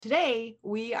Today,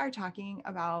 we are talking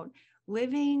about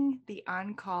living the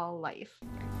on-call life.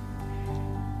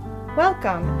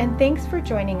 Welcome, and thanks for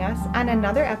joining us on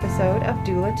another episode of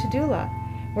Doula to Doula,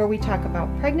 where we talk about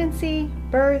pregnancy,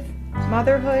 birth,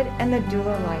 motherhood, and the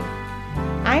doula life.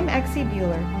 I'm Exie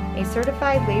Bueller, a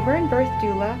certified labor and birth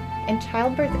doula and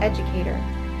childbirth educator.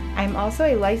 I'm also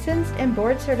a licensed and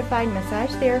board-certified massage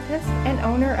therapist and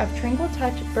owner of Tranquil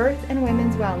Touch Birth and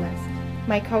Women's Wellness.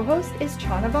 My co-host is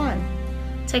Chana Vaughn.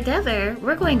 Together,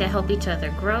 we're going to help each other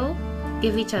grow,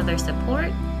 give each other support,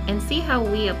 and see how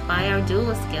we apply our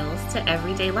doula skills to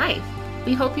everyday life.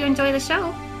 We hope you enjoy the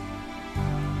show.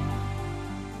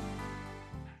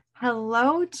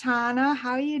 Hello, Chana.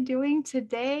 How are you doing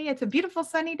today? It's a beautiful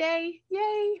sunny day.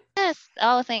 Yay. Yes.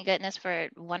 Oh, thank goodness for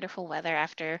wonderful weather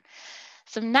after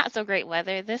some not so great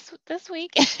weather this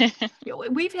week.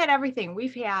 We've had everything.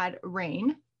 We've had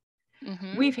rain.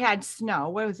 Mm-hmm. We've had snow.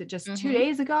 What was it? Just Mm-hmm. 2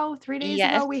 days ago, 3 days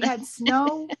Yes. ago, we had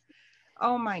snow.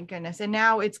 Oh my goodness. And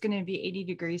now it's going to be 80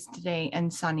 degrees today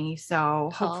and sunny. So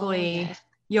hopefully yes.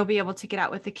 you'll be able to get out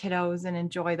with the kiddos and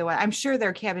enjoy the weather. I'm sure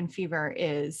their cabin fever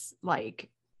is like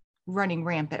running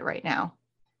rampant right now.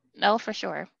 No, for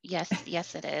sure. Yes,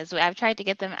 yes, it is. I've tried to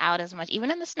get them out as much, even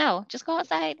in the snow. Just go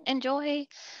outside, enjoy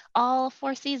all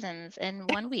 4 seasons in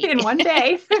 1 week. In one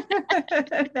day.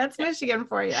 That's Michigan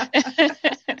for you.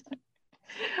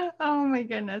 Oh my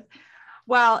goodness.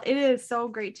 Well, it is so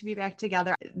great to be back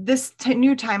together. This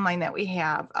new timeline that we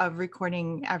have of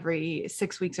recording every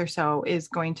 6 weeks or so is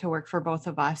going to work for both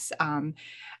of us.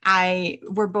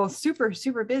 We're both super,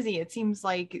 super busy. It seems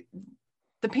like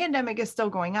the pandemic is still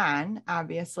going on,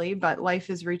 obviously, but life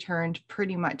has returned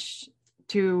pretty much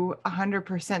to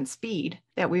 100% speed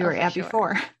that we were at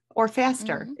before, or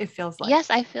faster, it feels like. Yes,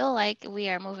 I feel like we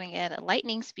are moving at a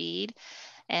lightning speed,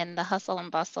 and the hustle and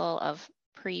bustle of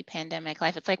pre-pandemic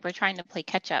life, it's like we're trying to play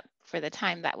catch up for the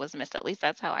time that was missed. At least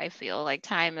that's how I feel. Like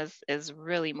time is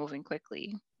really moving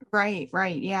quickly. Right.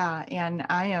 Yeah. And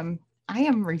I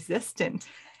am resistant.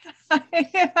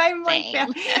 I'm like Same.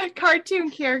 that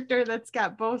cartoon character that's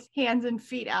got both hands and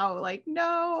feet out, like,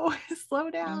 no,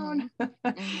 slow down.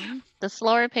 The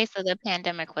slower pace of the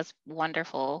pandemic was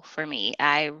wonderful for me.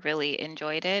 I really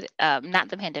enjoyed it. Not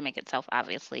the pandemic itself,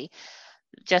 obviously.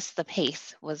 Just the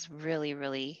pace was really,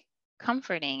 really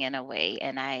comforting in a way.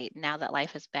 And now that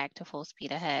life is back to full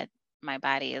speed ahead, my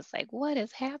body is like, what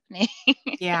is happening?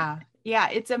 Yeah.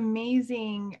 It's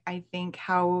amazing, I think,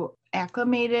 how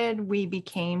acclimated we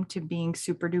became to being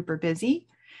super duper busy.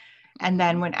 And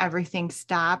then when everything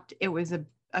stopped, it was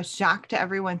a shock to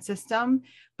everyone's system.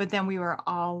 But then we were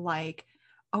all like,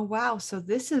 oh, wow. So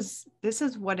this is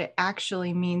what it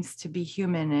actually means to be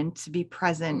human and to be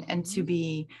present and to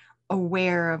be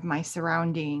aware of my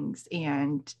surroundings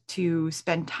and to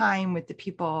spend time with the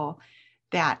people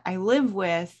that I live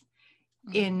with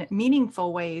in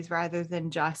meaningful ways rather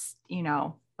than just,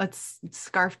 let's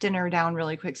scarf dinner down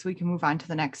really quick so we can move on to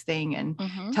the next thing and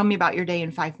tell me about your day in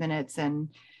 5 minutes, and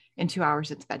in 2 hours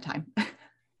it's bedtime.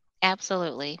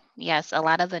 Absolutely. Yes. A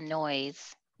lot of the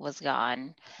noise was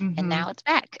gone and now it's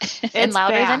back and It's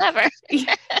louder back. than ever.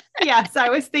 Yes, I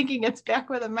was thinking it's back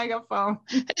with a megaphone.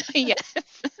 Yes.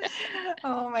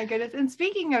 Oh my goodness. And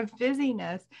speaking of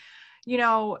busyness,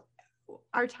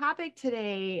 our topic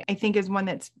today, I think, is one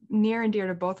that's near and dear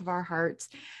to both of our hearts.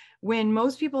 When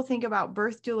most people think about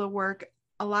birth doula work,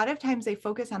 a lot of times they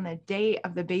focus on the day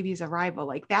of the baby's arrival.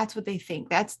 Like that's what they think.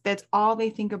 That's all they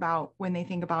think about when they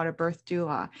think about a birth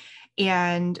doula,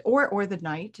 and or the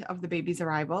night of the baby's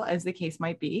arrival, as the case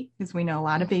might be, because we know a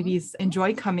lot of babies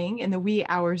enjoy coming in the wee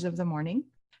hours of the morning.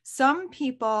 Some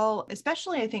people,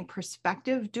 especially I think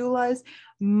prospective doulas,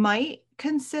 might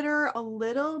consider a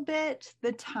little bit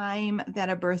the time that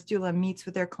a birth doula meets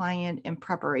with their client in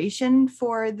preparation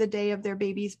for the day of their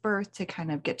baby's birth to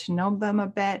kind of get to know them a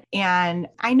bit. And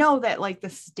I know that like the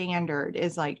standard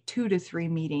is like 2 to 3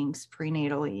 meetings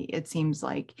prenatally, it seems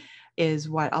like, is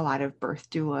what a lot of birth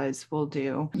doulas will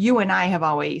do. You and I have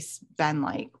always been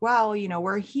like, well,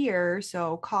 we're here,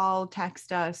 so call,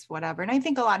 text us, whatever. And I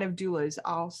think a lot of doulas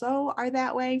also are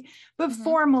that way. But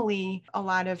formally, a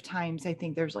lot of times, I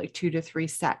think there's like 2 to 3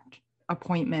 set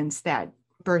appointments that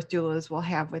birth doulas will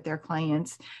have with their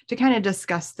clients to kind of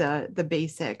discuss the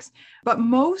basics. But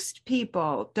most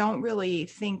people don't really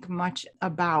think much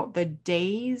about the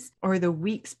days or the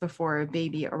weeks before a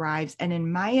baby arrives. And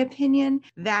in my opinion,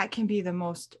 that can be the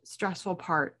most stressful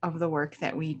part of the work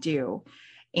that we do.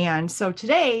 And so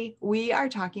today we are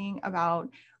talking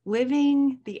about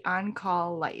living the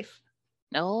on-call life.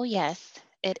 Oh, yes.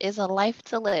 It is a life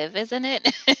to live, isn't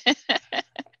it?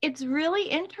 It's really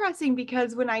interesting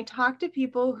because when I talk to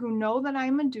people who know that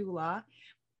I'm a doula,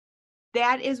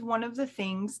 that is one of the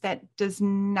things that does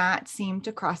not seem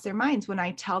to cross their minds. When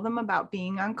I tell them about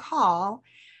being on call,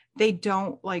 they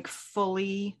don't like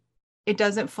fully, it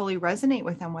doesn't fully resonate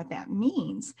with them what that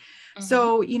means. Mm-hmm.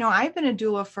 So, I've been a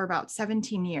doula for about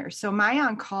 17 years. So my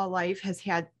on-call life has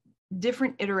had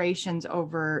different iterations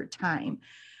over time.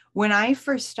 When I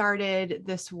first started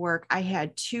this work, I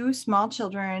had two small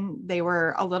children. They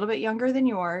were a little bit younger than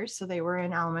yours, so they were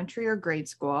in elementary or grade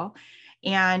school.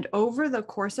 And over the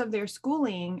course of their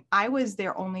schooling, I was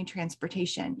their only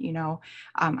transportation.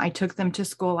 I took them to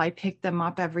school, I picked them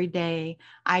up every day,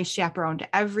 I chaperoned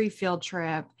every field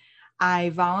trip. I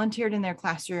volunteered in their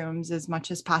classrooms as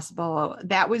much as possible.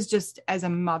 That was just, as a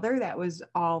mother, that was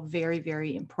all very,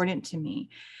 very important to me.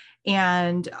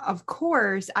 And of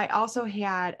course, I also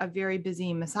had a very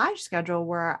busy massage schedule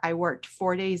where I worked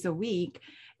 4 days a week,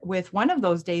 with one of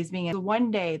those days being the one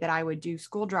day that I would do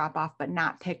school drop off, but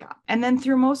not pick up. And then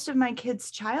through most of my kids'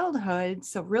 childhood,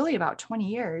 so really about 20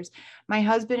 years, my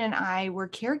husband and I were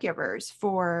caregivers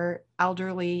for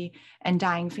elderly and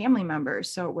dying family members.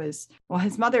 So it was, well,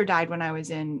 his mother died when I was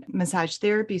in massage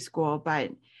therapy school, but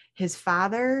his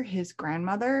father, his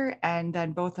grandmother, and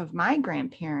then both of my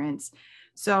grandparents.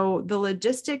 So the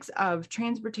logistics of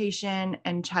transportation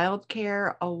and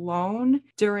childcare alone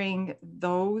during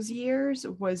those years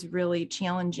was really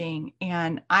challenging.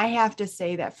 And I have to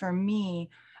say that for me,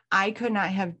 I could not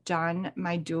have done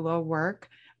my doula work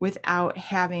without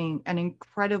having an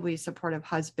incredibly supportive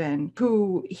husband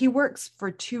who he works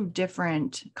for two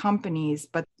different companies,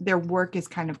 but their work is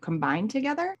kind of combined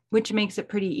together, which makes it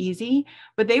pretty easy.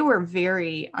 But they were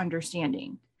very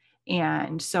understanding.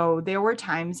 And so there were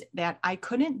times that I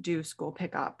couldn't do school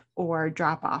pickup or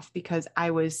drop off because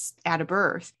I was at a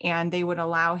birth, and they would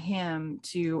allow him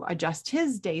to adjust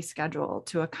his day schedule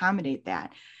to accommodate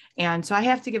that. And so I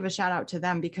have to give a shout out to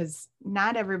them because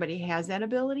not everybody has that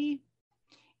ability.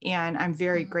 And I'm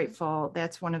very Mm-hmm. grateful.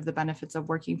 That's one of the benefits of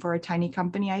working for a tiny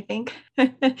company, I think. Oh,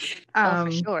 for um,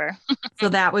 sure. so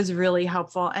that was really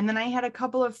helpful. And then I had a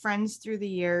couple of friends through the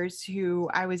years who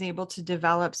I was able to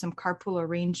develop some carpool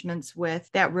arrangements with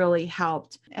that really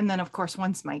helped. And then, of course,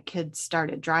 once my kids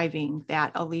started driving,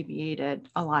 that alleviated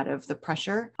a lot of the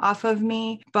pressure off of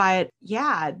me. But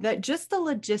yeah, that just the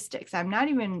logistics. I'm not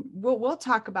even, we'll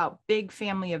talk about big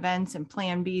family events and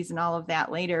plan Bs and all of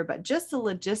that later, but just the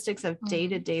logistics of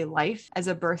day-to-day life as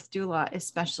a birth doula,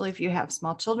 especially if you have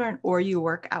small children or you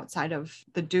work outside of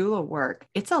the doula work,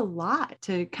 it's a lot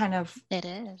to kind of It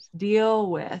is. deal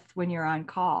with when you're on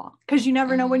call, because you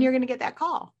never know when Mm-hmm. you're going to get that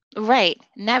call. Right,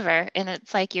 never. And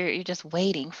it's like you're just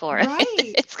waiting for it.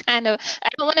 Right. It's kind of, I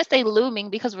don't want to say looming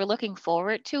because we're looking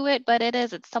forward to it, but it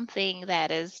is. It's something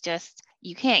that is just,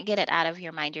 you can't get it out of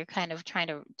your mind. You're kind of trying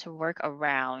to work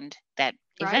around that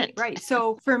Right, event. right.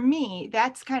 So for me,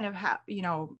 that's kind of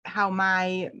how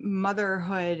my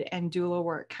motherhood and doula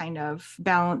work kind of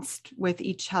balanced with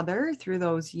each other through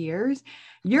those years.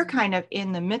 You're Mhm. kind of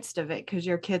in the midst of it because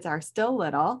your kids are still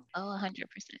little Oh,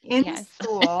 100%. in Yes.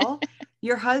 school.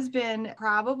 Your husband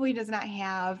probably does not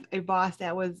have a boss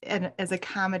that was as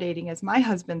accommodating as my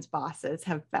husband's bosses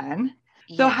have been.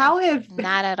 So Yes.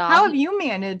 Not at all. how have you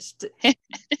managed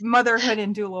motherhood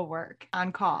and doula work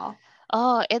on call?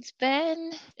 Oh, it's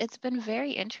been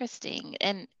very interesting,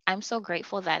 and I'm so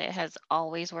grateful that it has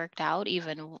always worked out,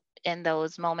 even in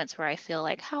those moments where I feel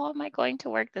like, how am I going to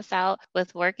work this out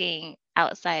with working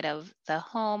outside of the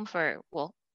home for,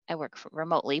 well, I work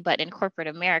remotely, but in corporate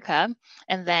America,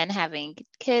 and then having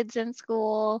kids in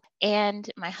school, and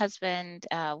my husband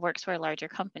works for a larger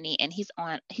company, and he's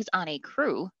on a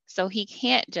crew, so he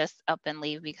can't just up and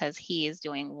leave because he is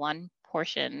doing one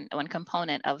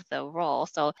component of the role.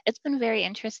 So it's been very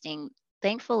interesting.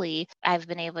 Thankfully, I've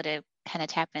been able to kind of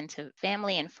tap into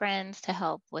family and friends to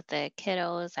help with the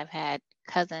kiddos. I've had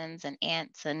cousins and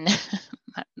aunts and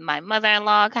my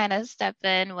mother-in-law kind of step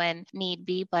in when need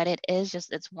be, but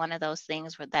it's one of those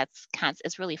things where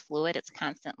it's really fluid. It's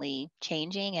constantly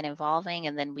changing and evolving,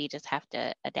 and then we just have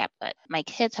to adapt. But my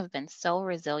kids have been so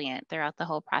resilient throughout the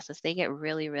whole process. They get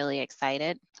really, really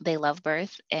excited. They love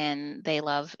birth and they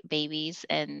love babies,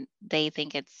 and they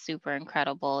think it's super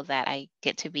incredible that I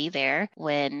get to be there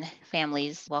when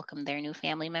families welcome their new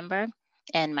family member.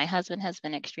 And my husband has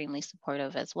been extremely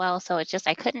supportive as well. So it's just,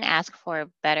 I couldn't ask for a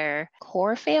better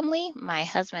core family, my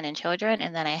husband and children.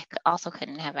 And then also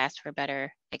couldn't have asked for a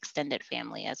better extended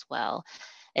family as well.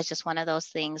 It's just one of those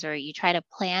things where you try to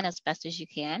plan as best as you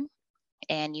can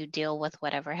and you deal with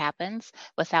whatever happens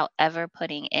without ever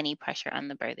putting any pressure on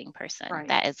the birthing person. Right.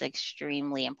 That is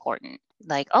extremely important.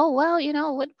 like, oh, well, it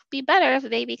would be better if a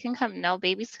baby can come. No,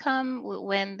 babies come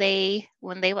when they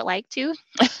would like to.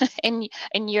 And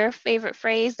in your favorite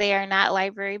phrase, they are not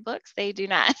library books. They do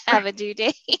not have a due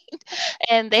date.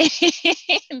 And they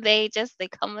they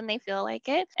come when they feel like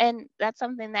it. And that's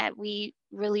something that we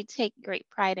really take great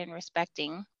pride in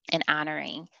respecting and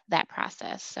honoring that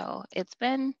process. So it's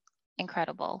been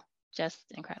incredible, just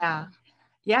Yeah. incredible.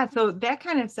 Yeah, so that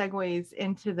kind of segues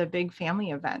into the big family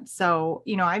events. So,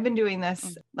 I've been doing this,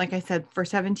 Mm. like I said, for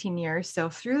 17 years. So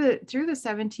through the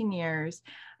 17 years,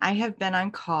 I have been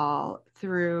on call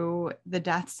through the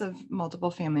deaths of multiple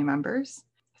family members,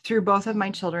 through both of my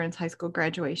Mhm. children's high school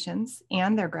graduations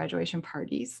and their graduation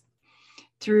parties,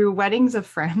 through weddings of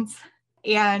friends.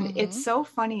 And it's Mhm. so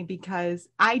funny because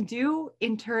I do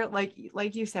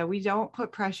like you said, we don't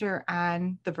put pressure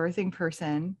on the birthing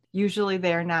person. Usually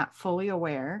they're not fully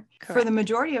aware. For the Correct.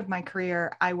 majority of my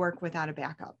career, I work without a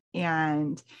backup.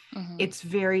 And Mhm. it's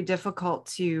very difficult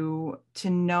to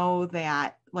know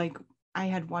that, like, I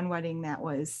had one wedding that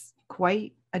was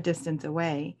quite a distance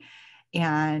away,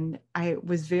 and I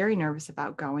was very nervous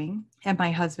about going. And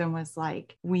my husband was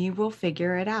like, we will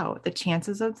figure it out. The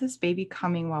chances of this baby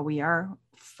coming while we are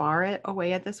far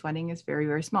away at this wedding is very,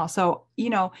 very small. So,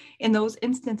 in those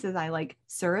instances, I like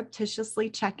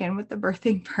surreptitiously check in with the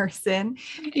birthing person,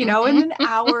 in Mhm. an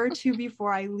hour or two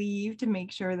before I leave to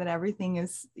make sure that everything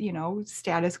is,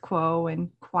 status quo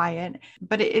and quiet.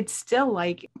 But it's still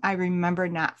like, I remember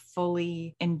not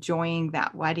fully enjoying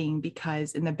that wedding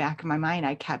because in the back of my mind,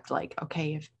 I kept like,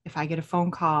 okay, if I get a phone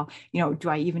call, do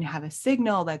I even have a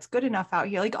signal that's good enough out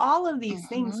here? Like all of these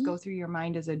things Mhm. go through your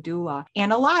mind as a doula.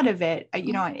 And a lot of it,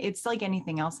 Mhm. it's like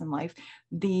anything else in life.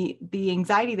 The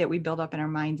anxiety that we build up in our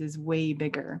minds is way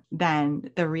bigger than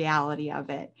the reality of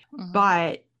it. Mhm.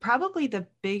 But probably the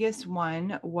biggest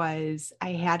one was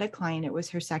I had a client, it was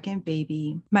her second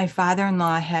baby. My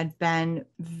father-in-law had been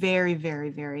very, very,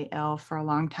 very ill for a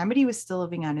long time, but he was still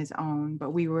living on his own.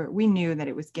 But we knew that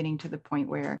it was getting to the point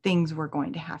where things were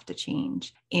going to have to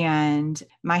change. And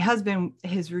my husband,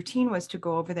 his routine was to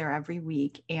go over there every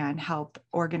week and help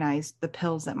organize the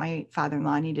pills that my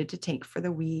father-in-law needed to take for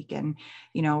the week and,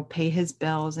 pay his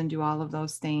bills and do all of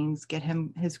those things, get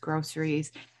him his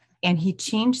groceries. And he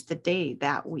changed the day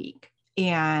that week.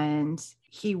 And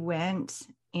he went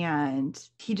and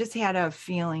he just had a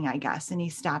feeling, I guess. And he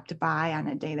stopped by on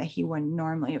a day that he wouldn't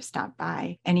normally have stopped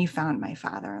by. And he found my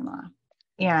father in law.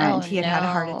 And Oh he had a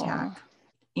heart no. attack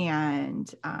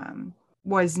and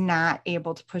was not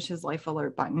able to push his life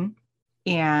alert button.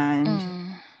 And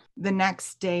Mm. the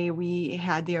next day we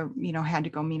had had to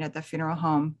go meet at the funeral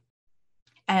home.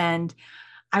 And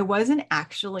I wasn't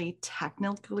actually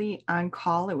technically on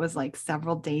call. It was like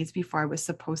several days before I was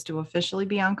supposed to officially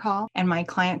be on call. And my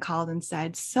client called and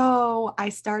said, so I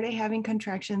started having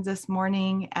contractions this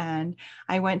morning and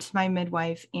I went to my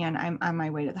midwife and I'm on my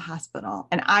way to the hospital.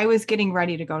 And I was getting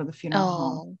ready to go to the funeral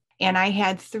home. Oh. And I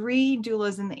had 3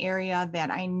 doulas in the area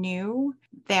that I knew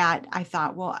that I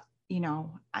thought, well,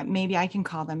 maybe I can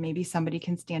call them. Maybe somebody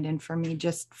can stand in for me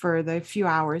just for the few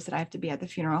hours that I have to be at the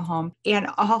funeral home. And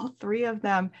all 3 of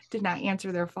them did not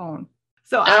answer their phone.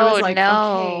 So I was Oh like,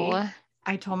 okay. no.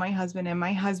 I told my husband, and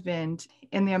my husband,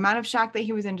 in the amount of shock that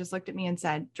he was in, just looked at me and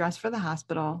said, dress for the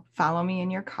hospital, follow me in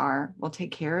your car. We'll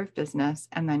take care of business.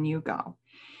 And then you go.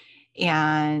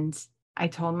 And I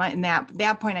told and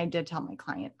that point, I did tell my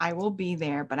client, I will be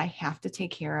there, but I have to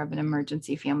take care of an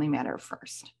emergency family matter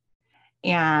first.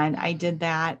 And I Mhm. did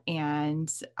that,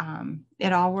 and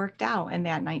it all worked out. And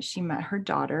that night she met her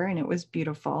daughter, and it was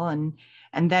beautiful. And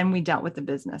then we dealt with the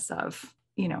business of,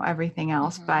 everything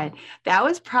else. Mhm. But that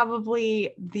was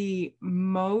probably the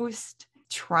most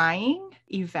trying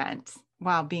event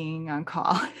while being on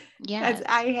call. As Yes.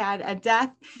 I had a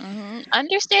death.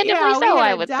 Understandably Yeah, we so, had I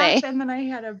a would death say. and then I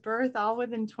had a birth all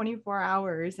within 24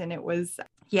 hours. And it was,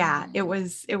 yeah, it Mhm.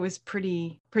 was, it was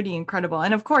pretty incredible.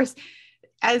 And of course,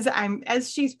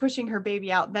 as she's pushing her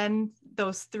baby out, then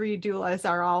those 3 doulas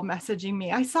are all messaging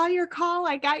me. I saw your call.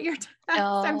 I got your text.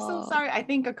 I'm so Oh. sorry. I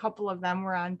think a couple of them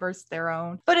were on births their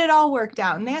own, but it all worked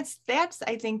out. And Mhm. that's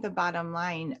I think the bottom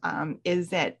line is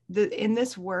that in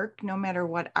this work, no matter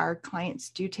what, our clients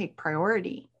do take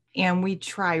priority, and we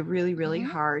try really, really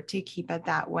Mhm. hard to keep it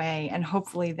that way. And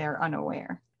hopefully they're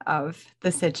unaware of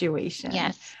the situation.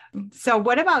 Yes. So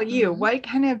what about you? Mhm. What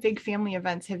kind of big family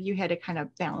events have you had to kind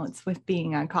of balance with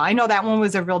being on call? I know that one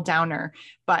was a real downer,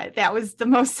 but that was the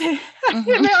most, that Mhm.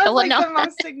 was Well, like no. the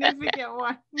most significant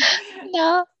one.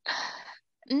 No.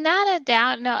 Not a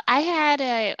doubt. No, I had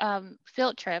a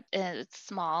field trip, and it's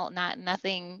small, not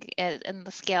nothing in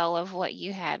the scale of what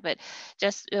you had, but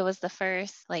just it was the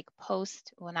first like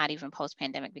post, well, not even post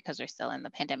pandemic because we're still in the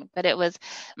pandemic, but it was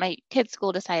my kids'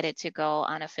 school decided to go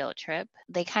on a field trip.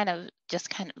 They kind of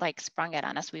like sprung it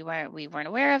on us. We weren't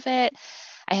aware of it.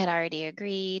 I had already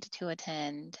agreed to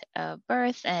attend a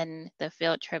birth, and the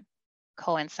field trip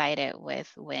coincided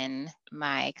with when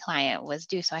my client was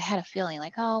due. So I had a feeling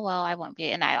like, oh, well, I won't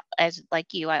be. And I, as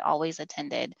like you, I always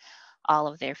attended all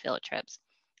of their field trips.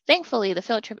 Thankfully, the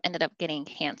field trip ended up getting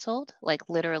canceled, like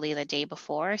literally the day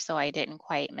before. So I didn't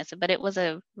quite miss it. But it was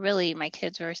my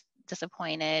kids were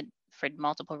disappointed for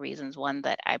multiple reasons. One,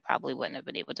 that I probably wouldn't have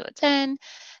been able to attend,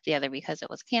 the other because it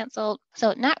was canceled.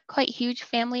 So not quite huge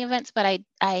family events, but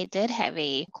I did have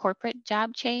a corporate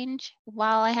job change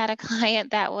while I had a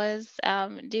client that was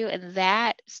due, and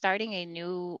that starting a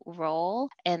new role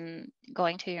and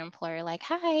going to your employer like,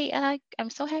 hi, I'm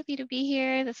so happy to be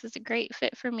here. This is a great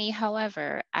fit for me.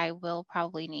 However, I will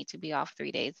probably need to be off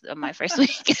 3 days of my first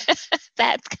week.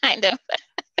 That's kind of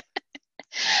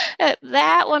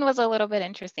that one was a little bit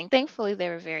interesting. Thankfully, they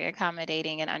were very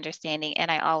accommodating and understanding, and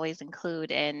I always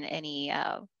include in any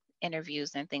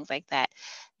interviews and things like that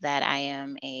that I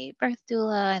am a birth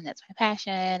doula and that's my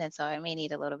passion, and so I may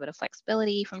need a little bit of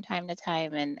flexibility from time to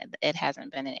time, and it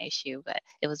hasn't been an issue, but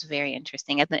it was very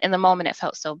interesting. In the moment, it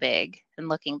felt so big, and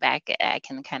looking back, I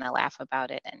can kind of laugh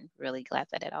about it, and really glad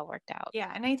that it all worked out.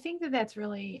 Yeah. And I think that that's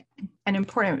really an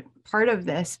important part of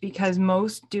this because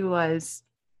most doulas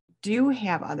do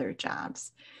have other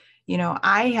jobs.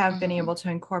 I have been Hmm. able to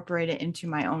incorporate it into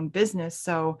my own business.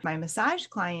 So my massage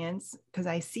clients, because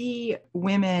I see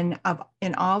women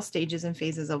in all stages and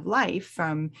phases of life,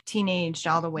 from teenage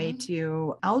all the way Hmm.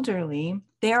 to elderly,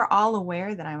 they're all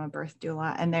aware that I'm a birth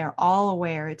doula, and they're all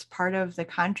aware it's part of the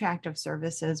contract of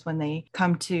services when they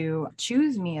come to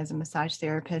choose me as a massage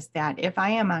therapist, that if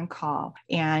I am on call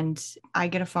and I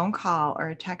get a phone call or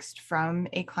a text from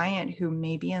a client who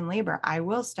may be in labor, I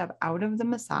will step out of the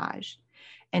massage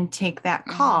and take that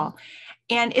Hmm. call.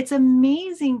 And it's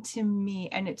amazing to me.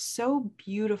 And it's so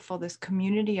beautiful, this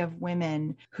community of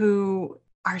women who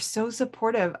are so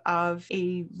supportive of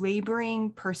a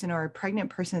laboring person or a pregnant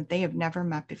person that they have never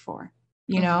met before.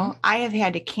 Hmm. I have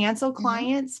had to cancel Hmm.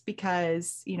 clients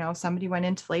because, somebody went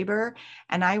into labor.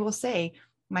 And I will say,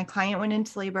 my client went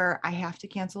into labor. I have to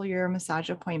cancel your massage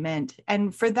appointment.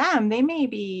 And for them,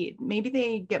 maybe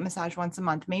they get massage once a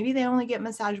month. Maybe they only get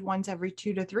massage once every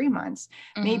 2 to 3 months.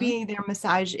 Hmm. Maybe their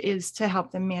massage is to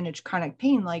help them manage chronic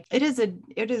pain. Like it is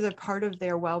a part of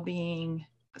their well-being,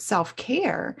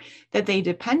 self-care that they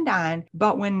depend on.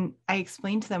 But when I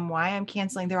explain to them why I'm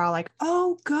canceling, they're all like,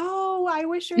 oh, go, I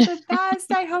wish her the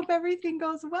best, I hope everything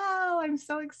goes well, I'm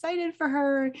so excited for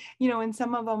her. And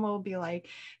some of them will be like,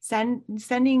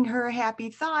 sending her happy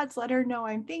thoughts, let her know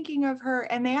I'm thinking of her,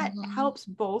 and that Hmm. helps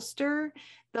bolster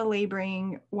the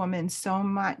laboring woman so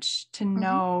much to Hmm.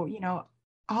 know,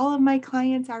 all of my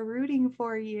clients are rooting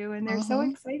for you and they're so Hmm.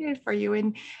 excited for you,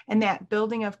 and that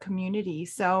building of community.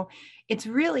 So it's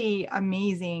really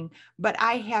amazing. But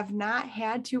I have not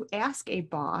had to ask a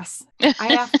boss. I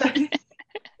have to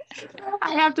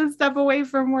I have to step away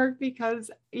from work because,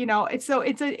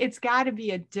 it's got to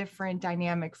be a different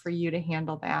dynamic for you to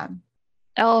handle that.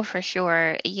 Oh, for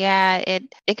sure. Yeah,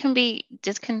 it can be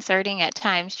disconcerting at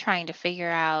times trying to figure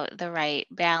out the right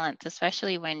balance,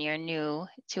 especially when you're new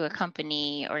to a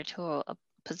company or to a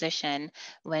position,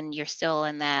 when you're still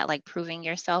in that like proving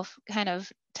yourself kind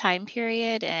of time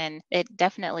period. And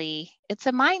it's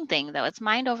a mind thing though. It's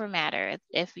mind over matter.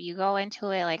 If you go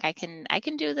into it like I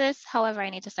can do this, however, I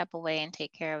need to step away and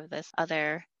take care of this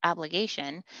other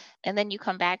obligation, and then you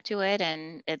come back to it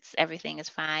and it's everything is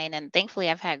fine. And thankfully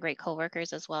I've had great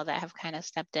coworkers as well that have kind of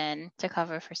stepped in to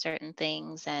cover for certain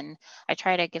things, and I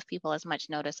try to give people as much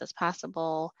notice as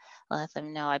possible. Let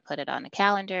them know I put it on a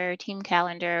calendar, team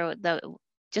calendar, the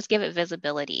just give it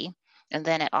visibility, and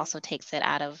then it also takes it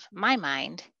out of my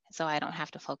mind so I don't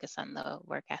have to focus on the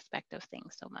work aspect of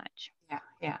things so much. Yeah,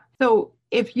 yeah. So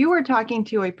if you were talking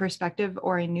to a prospective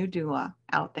or a new doula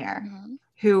out there Hmm.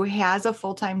 who has a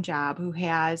full-time job, who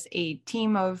has a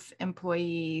team of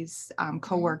employees, Hmm.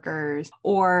 coworkers,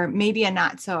 or maybe a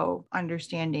not so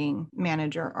understanding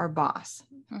manager or boss,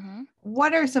 Hmm.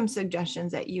 what are some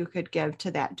suggestions that you could give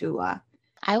to that doula?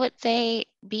 I would say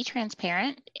be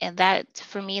transparent. And that,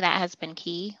 for me, that has been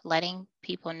key, letting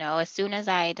people know. As soon as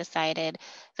I decided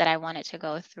that I wanted to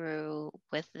go through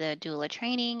with the doula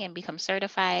training and become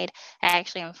certified, I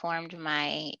actually informed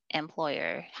my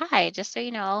employer, hi, just so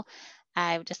you know,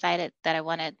 I've decided that I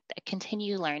want to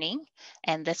continue learning,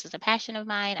 and this is a passion of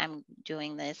mine. I'm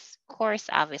doing this course,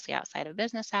 obviously outside of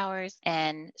business hours,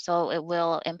 and so it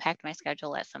will impact my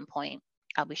schedule at some point.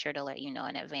 I'll be sure to let you know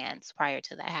in advance prior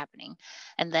to that happening.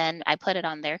 And then I put it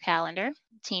on their calendar,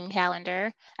 team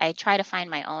calendar. I try to find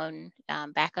my own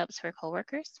backups for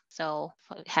coworkers. So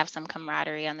have some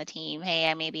camaraderie on the team.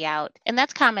 Hey, I may be out. And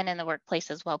that's common in the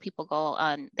workplace as well. People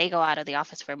they go out of the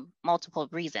office for multiple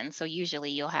reasons. So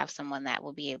usually you'll have someone that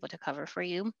will be able to cover for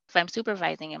you. If I'm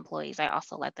supervising employees, I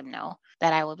also let them know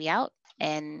that I will be out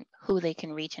and who they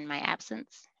can reach in my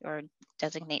absence, or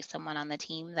designate someone on the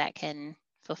team that can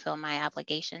fulfill my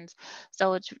obligations.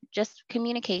 So it's just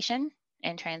communication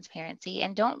and transparency,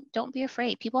 and don't be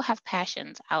afraid. People have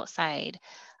passions outside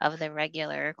of the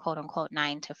regular quote unquote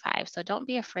 9 to 5. So don't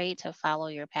be afraid to follow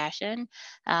your passion,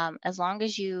 as long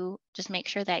as you just make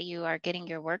sure that you are getting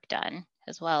your work done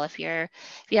as well. If you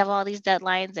have all these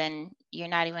deadlines and you're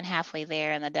not even halfway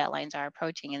there and the deadlines are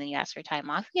approaching and then you ask for time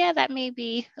off, yeah, that may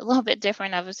be a little bit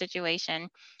different of a situation.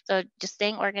 So just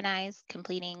staying organized,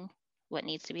 completing what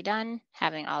needs to be done,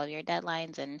 having all of your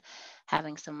deadlines, and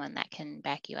having someone that can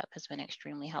back you up has been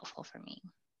extremely helpful for me.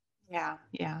 Yeah.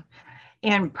 Yeah.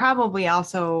 And probably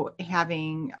also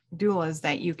having doulas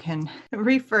that you can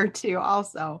refer to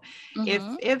also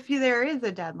Mm-hmm. if there is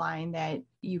a deadline that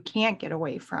you can't get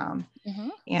away from Mm-hmm.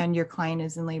 and your client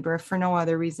is in labor for no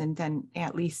other reason than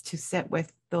at least to sit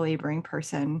with the laboring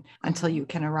person until Mm-hmm. you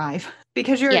can arrive,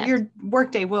 because Yes. your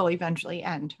workday will eventually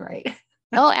end, right?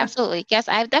 Oh, absolutely. Yes,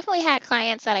 I've definitely had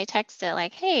clients that I texted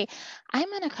like, "Hey,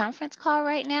 I'm in a conference call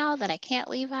right now that I can't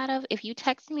leave out of. If you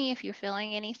text me if you're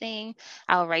feeling anything,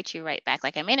 I'll write you right back."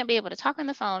 Like I may not be able to talk on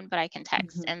the phone, but I can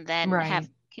text Mhm. and then have Right.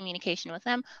 communication with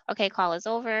them. Okay, call is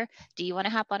over. Do you want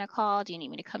to hop on a call? Do you need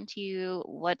me to come to you?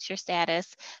 What's your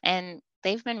status? And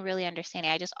they've been really understanding.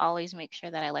 I just always make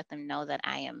sure that I let them know that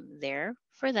I am there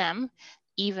for them,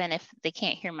 even if they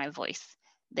can't hear my voice.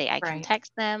 I can Right.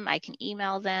 text them, I can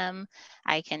email them,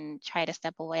 I can try to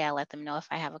step away. I let them know if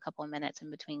I have a couple of minutes in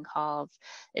between calls.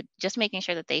 Just making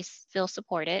sure that they feel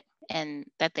supported and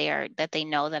that they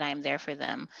know that I'm there for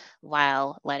them,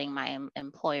 while letting my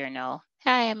employer know,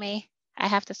 "Hi, I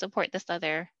have to support this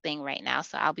other thing right now,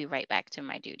 so I'll be right back to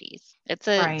my duties." It's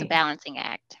a Right. balancing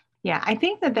act. Yeah, I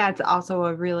think that that's also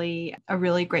a really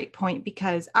great point,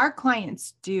 because our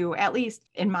clients do, at least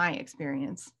in my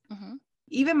experience, Hmm.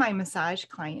 even my massage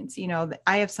clients,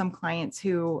 I have some clients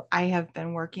who I have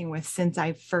been working with since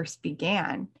I first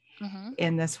began Hmm.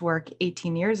 in this work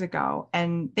 18 years ago.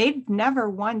 And they've never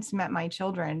once met my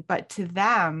children, but to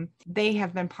them, they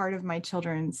have been part of my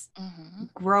children's Hmm.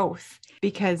 growth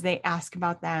because they ask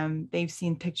about them. They've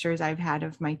seen pictures I've had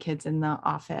of my kids in the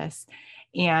office.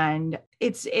 And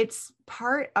it's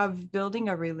part of building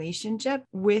a relationship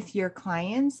with your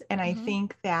clients. And I Hmm.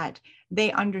 think that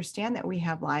they understand that we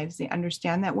have lives. They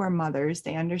understand that we're mothers.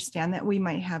 They understand that we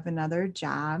might have another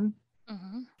job.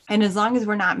 Hmm. And as long as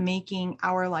we're not making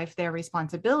our life their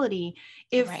responsibility,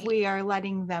 if Right. we are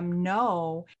letting them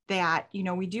know that,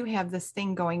 we do have this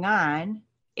thing going on,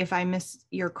 if I miss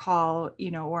your call,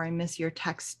 or I miss your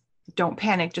text, don't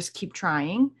panic, just keep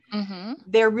trying. Hmm.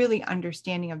 They're really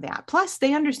understanding of that. Plus,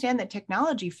 they understand that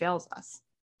technology fails us.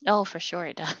 Oh, for sure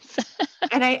it does.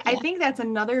 And I Yeah. think that's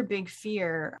another big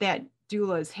fear that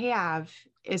doulas have,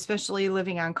 especially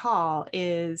living on call,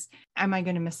 is, am I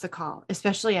going to miss the call,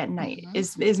 especially at night? Hmm.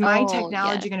 Is my Oh, yes.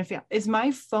 technology going to fail? Is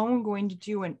my phone going to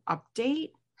do an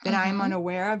update that I'm Hmm.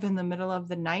 unaware of in the middle of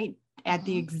the night at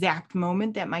the Hmm. exact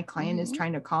moment that my client is Hmm.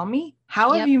 trying to call me?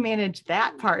 How have Yep. you managed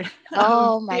that part of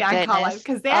Oh my the on-call life? goodness.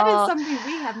 Because that is Oh, something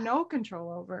we have no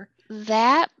control over.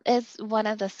 that is one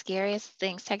of the scariest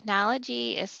things.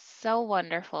 Technology is so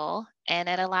wonderful and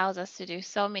it allows us to do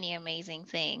so many amazing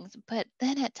things. But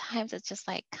then at times it's just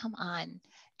like, come on,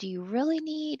 do you really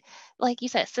need, like you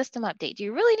said, system update? Do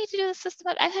you really need to do the system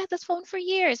update? I've had this phone for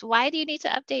years. Why do you need to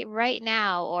update right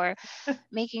now? Or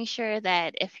making sure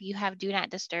that if you have do not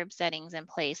disturb settings in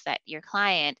place, that your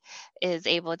client is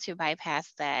able to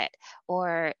bypass that,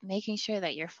 or making sure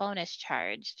that your phone is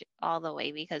charged all the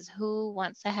way, because who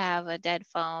wants to have a dead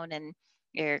phone and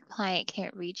your client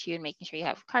can't reach you, and making sure you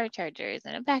have car chargers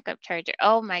and a backup charger.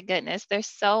 Oh my goodness, there's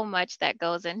so much that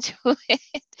goes into it.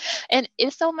 And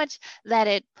it's so much that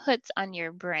it puts on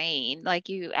your brain.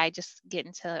 I just get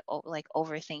into like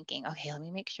overthinking. Okay, let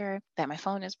me make sure that my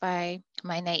phone is by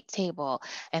my night table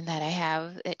and that I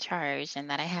have it charged and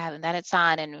that it's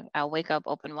on, and I'll wake up,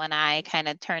 open one eye, kind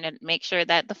of turn it, make sure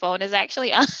that the phone is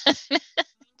actually on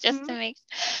just to Mhm. make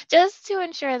just to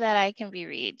ensure that I can be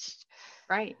reached.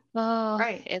 Right. Oh,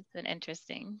 Right. it's been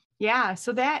interesting. Yeah.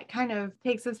 So that kind of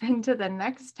takes us into the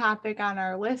next topic on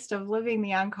our list of living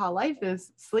the on-call life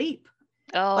is sleep.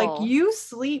 Like Oh, you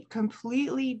sleep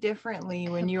completely differently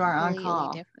when you are on completely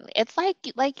call. differently. It's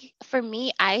like for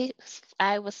me, I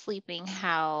was sleeping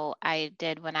how I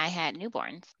did when I had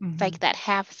newborns. It's Mm-hmm. like that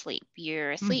half sleep.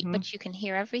 You're asleep, Mm-hmm. but you can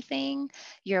hear everything.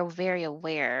 You're very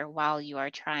aware while you are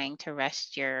trying to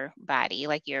rest your body.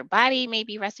 Like your body may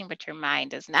be resting, but your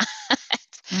mind is not.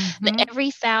 Mm-hmm.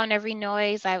 Every sound, every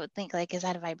noise, I would think like, is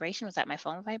that a vibration? Was that my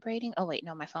phone vibrating? Oh wait,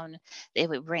 no, my phone, it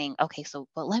would ring. Okay, so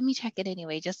but let me check it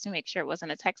anyway, just to make sure it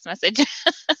wasn't a text message.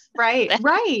 Right. That-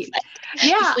 Right. like,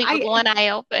 Yeah. you sleep with one eye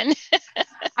open.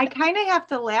 I kind of have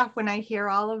to laugh when I hear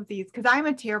all of these because I'm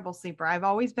a terrible sleeper. I've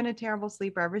always been a terrible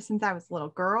sleeper ever since I was a little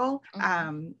girl.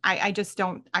 Mhm, I just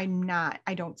don't,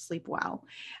 I don't sleep well.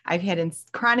 I've had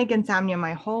mhm, chronic insomnia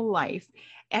my whole life.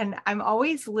 And I'm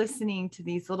always listening to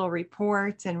these little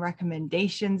reports and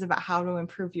recommendations about how to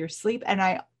improve your sleep. And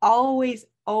I always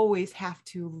have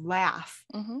to laugh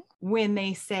mhm. when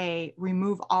they say,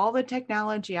 remove all the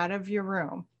technology out of your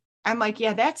room. I'm like,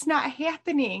 yeah, that's not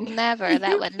happening. Never.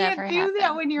 That You would can't never do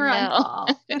that happen. when you're on No.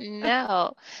 call.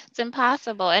 No. It's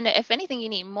impossible. And if anything, you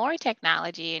need more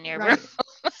technology in your room. Right.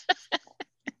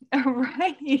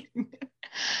 Right.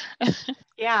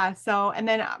 Yeah. So, and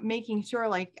then making sure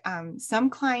like some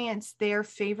clients, their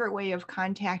favorite way of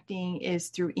contacting is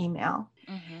through email.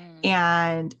 Mhm,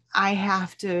 And I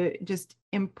have to just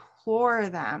implore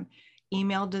them.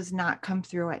 Email does not come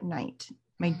through at night.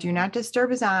 My do mhm. not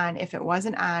disturb is on. If it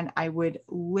wasn't on, I would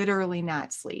literally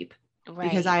not sleep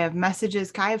because Right. I have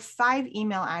messages. I have 5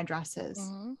 email addresses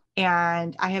Mhm,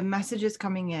 and I have messages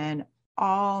coming in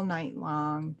all night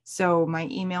long. So my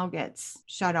email gets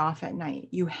shut off at night.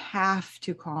 You have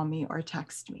to call me or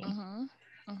text me. mhm,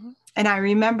 mhm. And I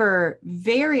remember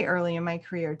very early in my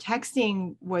career,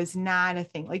 texting was not a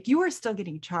thing. Like you were still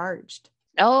getting charged,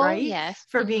 Oh, right? yes.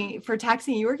 For Mhm, being for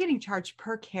texting, you were getting charged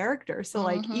per character. So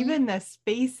like mhm. even the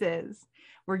spaces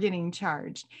were getting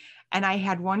charged. And I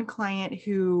had one client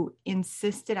who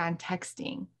insisted on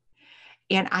texting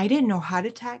and I didn't know how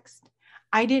to text.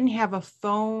 I didn't have a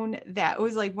phone that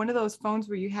was like one of those phones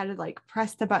where you had to like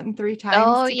press the button 3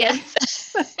 times Oh, to get yes.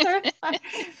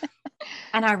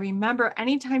 And I remember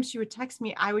anytime she would text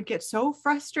me, I would get so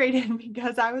frustrated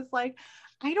because I was like,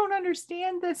 I don't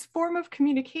understand this form of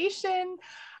communication.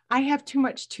 I have too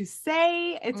much to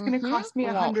say. It's going to Mhm. cost me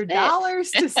It won't fit.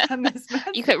 $100 to send this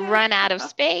You could message. run out of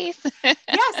space.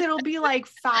 Yes, it'll be like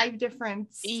 5 different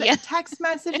Yeah. text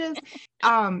messages.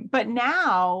 But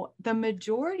now the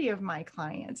majority of my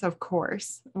clients, of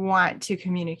course, want to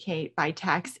communicate by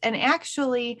text. And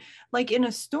actually, like in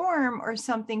a storm or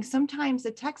something, sometimes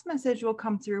a text message will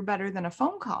come through better than a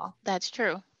phone call. That's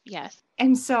true. Yes.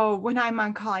 And so when I'm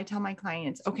on call, I tell my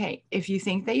clients, okay, if you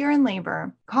think that you're in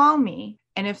labor, call me.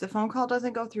 And if the phone call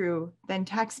doesn't go through, then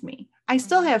text me. I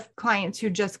still Mhm, have clients who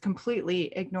just completely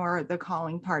ignore the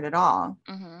calling part at all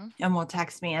mhm, and will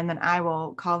text me and then I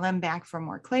will call them back for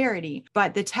more clarity.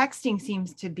 But the texting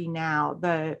seems to be now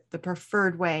the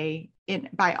preferred way in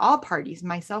by all parties,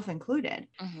 myself included,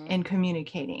 mhm. in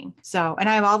communicating. So, and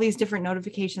I have all these different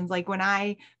notifications. Like when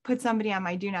I put somebody on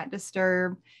my do not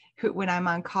disturb, who, when I'm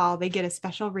on call, they get a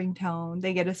special ringtone,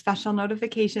 they get a special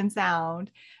notification sound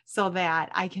so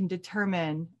that I can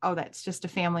determine, oh, that's just a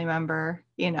family member,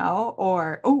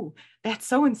 or, oh, that's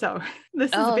so and so.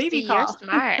 This is a Oh, baby see, you're call.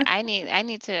 smart. I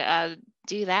need to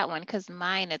do that one because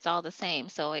mine it's all the same.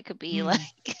 So it could be like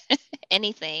Mm.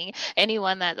 anything,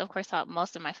 anyone that of course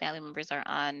most of my family members are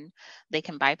on, they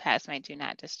can bypass my do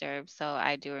not disturb. So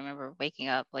I do remember waking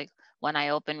up like when I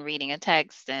open reading a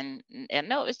text and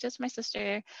no, it's just my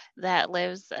sister that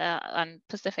lives on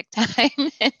Pacific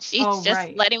time and she's Oh, just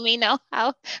right. letting me know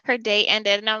how her day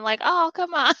ended and I'm like, "Oh,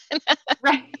 come on."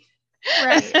 Right.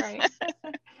 Right.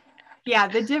 Yeah,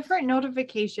 the different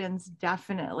notifications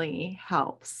definitely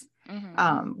helps.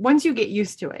 Mhm. Once you get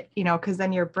used to it, because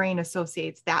then your brain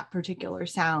associates that particular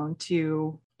sound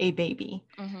to a baby.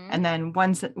 Mhm. And then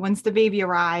once the baby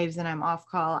arrives and I'm off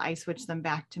call, I switch them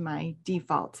back to my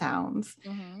default sounds.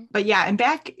 Mhm. But yeah, and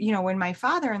back, when my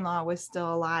father-in-law was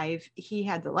still alive, he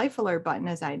had the life alert button,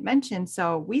 as I had mentioned.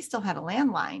 So we still had a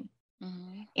landline.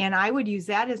 Mhm. And I would use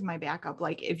that as my backup.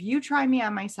 Like if you try me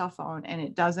on my cell phone and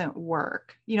it doesn't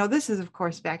work, this is of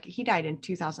course he died in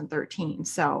 2013.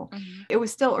 So Mhm. it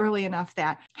was still early enough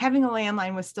that having a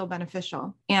landline was still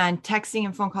beneficial and texting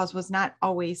and phone calls was not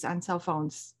always on cell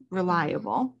phones Mhm.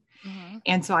 reliable. Mhm.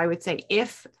 And so I would say,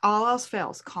 if all else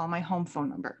fails, call my home phone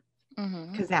number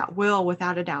Mhm. because that will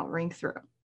without a doubt ring through.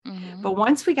 Mhm. But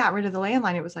once we got rid of the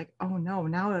landline, it was like, oh no,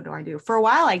 now what do I do? For a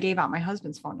while, I gave out my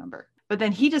husband's phone number. But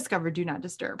then he discovered do not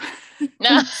disturb.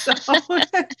 No. So,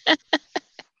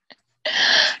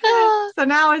 so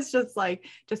now it's just like,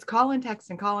 just call and text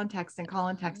and call and text and call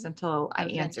and text until I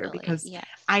answer, Eventually, because yes.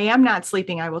 I am not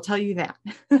sleeping. I will tell you that.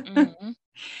 Mm-hmm.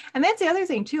 And that's the other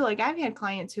thing too. Like, I've had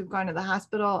clients who've gone to the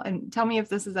hospital, and tell me if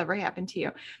this has ever happened to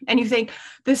you. And you think,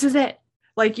 this is it.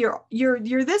 Like, you're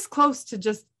this close to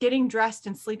just getting dressed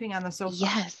and sleeping on the sofa.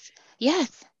 Yes.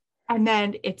 Yes. And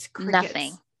then it's crickets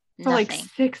Nothing. for like Nothing.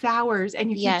 6 hours, and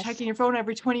you keep Yes. checking your phone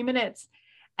every 20 minutes.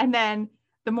 And then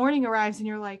the morning arrives and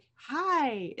you're like,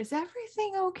 hi, is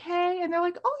everything okay? And they're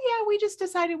like, oh yeah, we just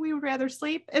decided we would rather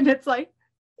sleep. And it's like,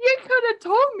 you could have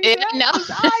told me that, No.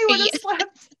 because I would have Yes.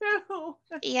 slept too.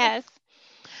 Yes.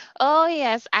 Oh,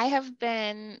 yes. I have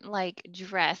been like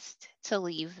dressed to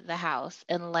leave the house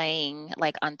and laying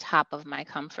like on top of my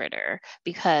comforter,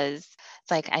 because it's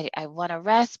like I want to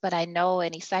rest, but I know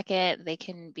any second they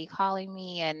can be calling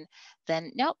me. And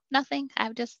then, nope, nothing.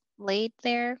 I've just laid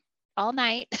there all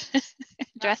night, Yep,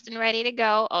 dressed and ready to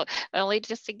go, only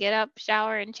just to get up,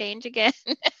 shower, and change again.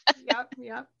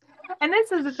 yep. And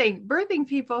this is the thing, birthing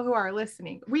people who are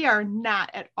listening, we are not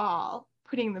at all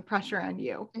putting the pressure on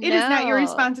you. It is not your No,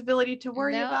 responsibility to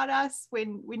worry no. about us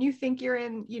when you think you're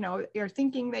in, you're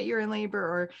thinking that you're in labor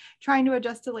or trying to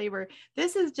adjust to labor.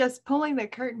 This is just pulling the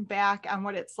curtain back on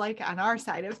what it's like on our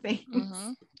side of things.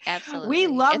 Mm-hmm. Absolutely. We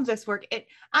love It's, this work. It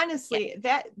yeah. honestly,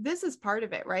 that this is part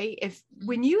of it, right?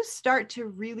 When you start to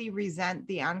really resent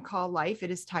the on-call life,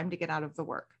 it is time to get out of the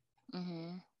work.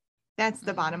 Mm-hmm. That's the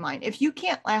Mm-hmm. bottom line. If you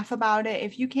can't laugh about it,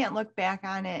 if you can't look back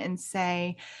on it and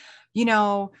say,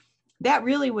 that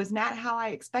really was not how I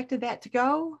expected that to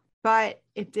go, but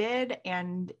it did.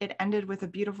 And it ended with a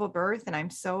beautiful birth. And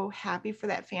I'm so happy for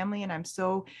that family. And I'm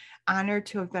so honored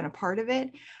to have been a part of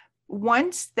it.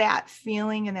 Once that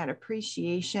feeling and that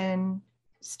appreciation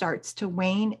starts to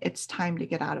wane, it's time to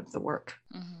get out of the work,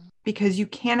 Mm-hmm. because you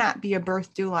cannot be a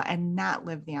birth doula and not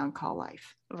live the on-call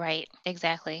life. Right,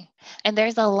 exactly. And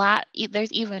there's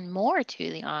even more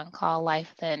to the on-call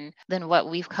life than what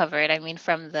we've covered. I mean,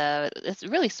 it's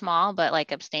really small, but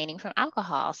like abstaining from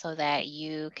alcohol so that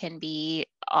you can be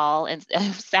all in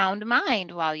sound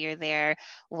mind while you're there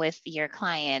with your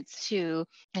clients, to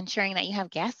ensuring that you have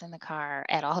gas in the car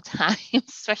at all times,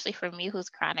 especially for me who's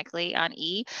chronically on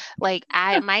E. Like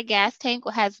my gas tank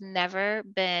has never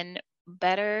been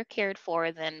better cared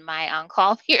for than my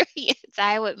on-call periods.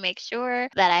 I would make sure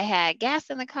that I had gas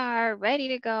in the car, ready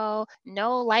to go,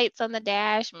 no lights on the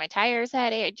dash, my tires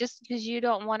had air, just because you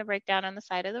don't want to break down on the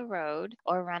side of the road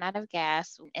or run out of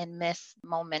gas and miss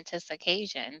momentous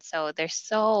occasions. So there's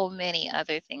so many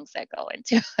other things that go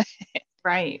into it.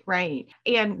 Right.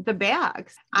 And the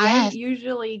bags, I Yes.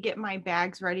 usually get my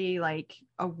bags ready like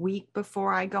a week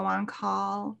before I go on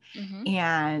call, Mm-hmm.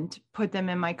 and put them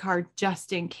in my car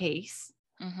just in case.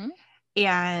 Mm-hmm.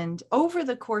 And over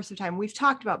the course of time, we've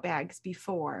talked about bags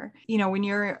before. When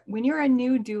you're a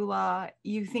new doula,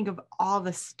 you think of all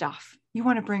the stuff. You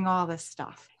want to bring all this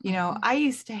stuff. Mm-hmm. I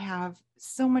used to have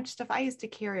so much stuff. I used to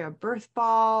carry a birth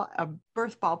ball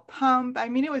pump. I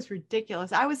mean, it was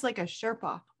ridiculous. I was like a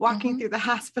Sherpa walking Mm-hmm. through the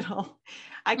hospital.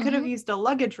 I could have Mm-hmm. used a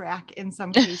luggage rack in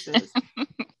some cases.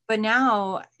 But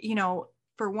now,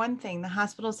 for one thing, the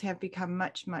hospitals have become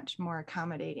much, much more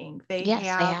accommodating. They Yes, they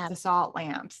have have. the salt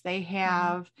lamps. They Mm-hmm.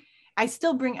 have, I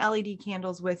still bring LED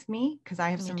candles with me because I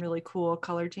have Me some too. really cool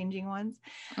color changing ones,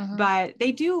 Mm-hmm. but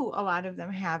they do, a lot of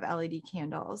them have LED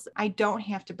candles. I don't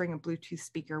have to bring a Bluetooth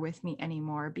speaker with me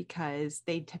anymore because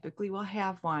they typically will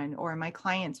have one, or my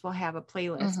clients will have a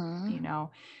playlist, Mm-hmm.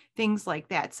 things like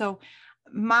that. So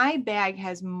my bag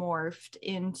has morphed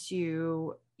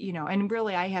into, and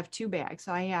really I have two bags.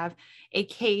 So I have a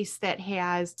case that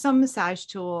has some massage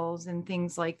tools and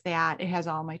things like that. It has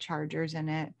all my chargers in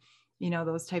it,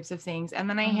 those types of things. And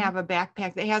then I Mm-hmm. have a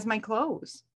backpack that has my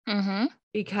clothes, Mm-hmm.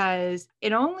 because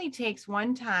it only takes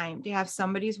one time to have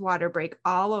somebody's water break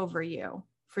all over you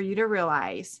for you to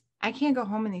realize I can't go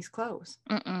home in these clothes.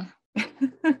 Mm-mm.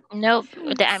 Nope.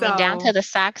 I mean, down to So, the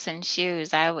socks and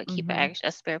shoes. I would keep mhm.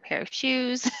 a spare pair of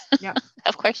shoes. Yep.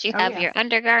 Of course, you Oh, have your yes.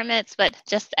 undergarments, but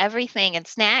just everything, and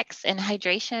snacks and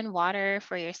hydration, water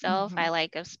for yourself. I Mhm.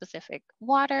 like a specific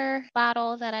water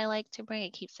bottle that I like to bring.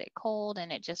 It keeps it cold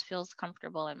and it just feels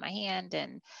comfortable in my hand.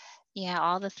 And yeah,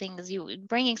 all the things, you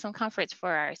bringing some comforts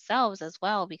for ourselves as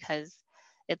well, because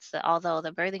although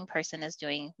the birthing person is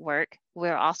doing work,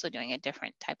 we're also doing a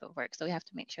different type of work. So we have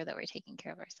to make sure that we're taking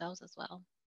care of ourselves as well.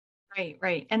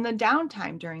 Right. And the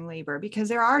downtime during labor, because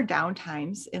there are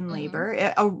downtimes in Mm-hmm.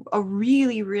 labor, a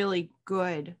really, really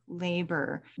good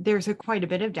labor, there's quite a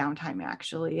bit of downtime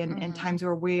actually, and times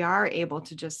where we are able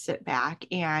to just sit back.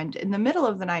 And in the middle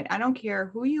of the night, I don't care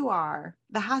who you are,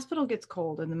 the hospital gets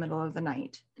cold in the middle of the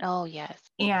night. Oh, yes.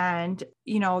 And,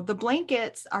 you know, the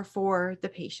blankets are for the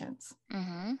patients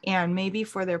and maybe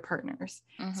for their partners.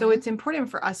 So it's important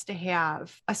for us to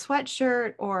have a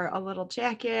sweatshirt or a little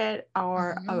jacket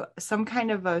or some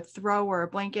kind of a throw or a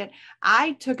blanket.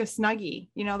 I took a Snuggie,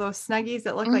 you know, those Snuggies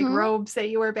that look like robes that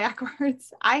you wear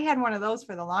backwards. I had one of those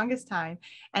for the longest time.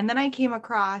 And then I came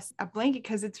across a blanket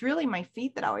because it's really my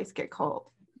feet that always get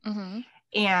cold.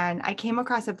 And I came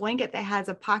across a blanket that has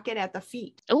a pocket at the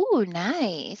feet. Oh,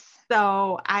 nice.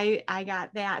 So I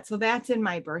got that. So that's in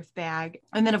my birth bag.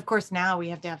 And then of course, now we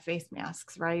have to have face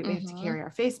masks, right? We have to carry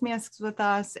our face masks with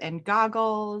us and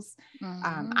goggles.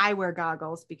 I wear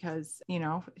goggles because, you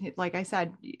know, like I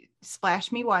said,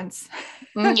 splash me once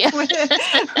with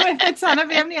a ton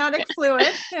of amniotic fluid.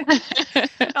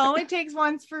 It only takes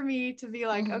once for me to be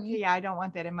like, okay, yeah, I don't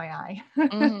want that in my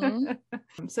eye.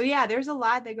 So yeah, there's a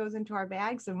lot that goes into our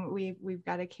bags, and we've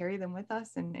got to carry them with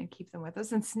us and keep them with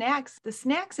us. And snacks, the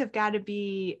snacks have got to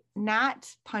be not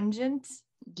pungent.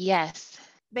 Yes.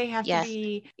 They have to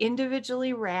be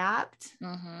individually wrapped.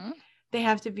 They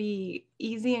have to be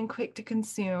easy and quick to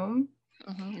consume.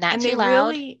 Not too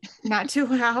loud. Not too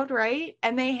loud, right?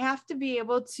 And they have to be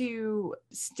able to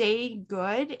stay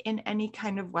good in any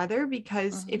kind of weather,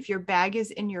 because if your bag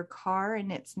is in your car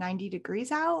and it's 90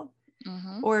 degrees out,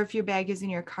 or if your bag is in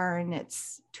your car and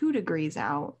it's 2 degrees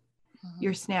out,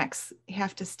 your snacks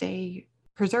have to stay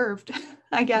preserved,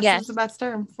 I guess is the best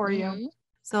term for you.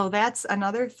 So that's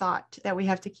another thought that we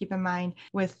have to keep in mind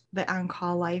with the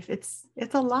on-call life. It's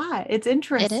a lot. It's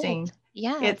interesting.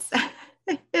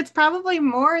 It's probably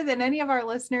more than any of our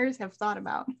listeners have thought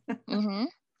about.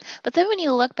 But then when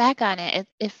you look back on it,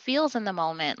 it feels in the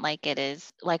moment like it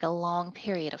is like a long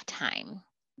period of time.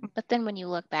 But then when you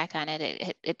look back on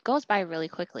it, it goes by really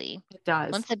quickly. It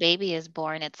does. Once a baby is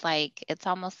born, it's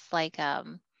almost like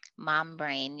mom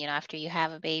brain. You know, after you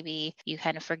have a baby, you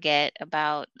kind of forget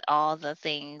about all the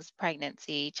things,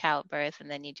 pregnancy, childbirth, and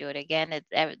then you do it again.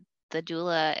 The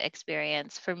doula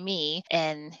experience for me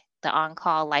and the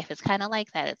on-call life is kind of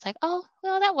like that. It's like, oh,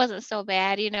 well, that wasn't so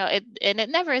bad, you know, and it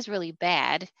never is really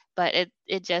bad, but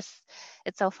it's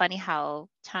so funny how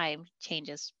time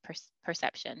changes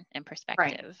perception and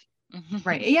perspective.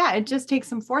 Right. Yeah. It just takes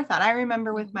some forethought. I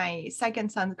remember with my second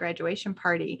son's graduation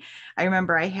party, I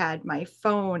remember I had my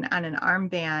phone on an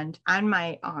armband on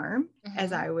my arm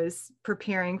as I was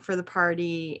preparing for the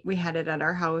party. We had it at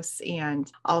our house and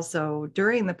also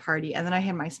during the party. And then I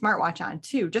had my smartwatch on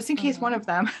too, just in case one of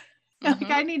them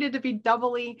like I needed to be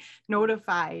doubly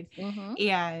notified.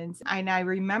 And I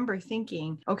remember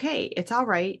thinking, okay, it's all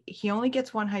right. He only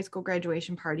gets one high school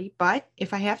graduation party, but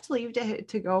if I have to leave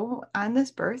to go on this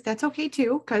birth, that's okay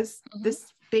too, because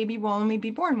this baby will only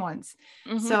be born once.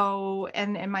 So,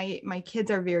 and my kids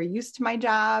are very used to my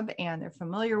job and they're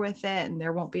familiar with it, and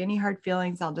there won't be any hard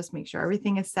feelings. I'll just make sure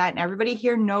everything is set and everybody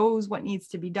here knows what needs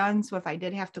to be done. So if I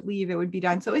did have to leave, it would be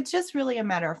done. So it's just really a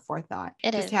matter of forethought.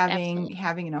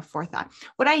 Having enough forethought.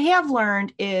 What I have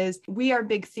learned is we are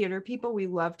big theater people. We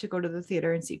love to go to the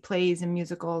theater and see plays and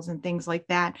musicals and things like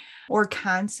that, or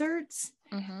concerts.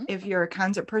 If you're a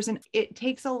concert person, it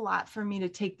takes a lot for me to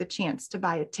take the chance to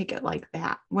buy a ticket like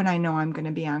that when I know I'm going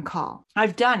to be on call.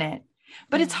 I've done it,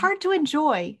 but it's hard to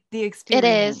enjoy the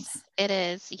experience. It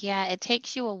is. Yeah. It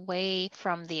takes you away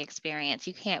from the experience.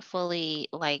 You can't fully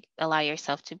like allow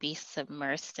yourself to be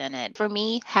submersed in it. For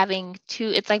me, having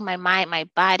it's like my mind, my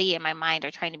body and my mind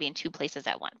are trying to be in two places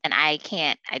at once. And I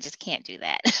just can't do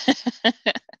that.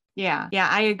 Yeah,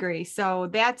 I agree. So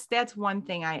that's one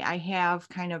thing I have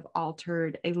kind of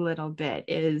altered a little bit,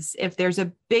 is if there's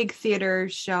a big theater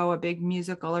show, a big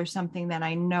musical or something that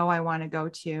I know I want to go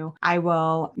to, I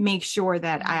will make sure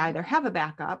that I either have a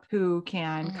backup who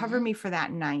can cover me for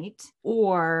that night,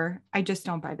 or I just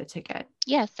don't buy the ticket.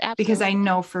 Yes, absolutely. Because I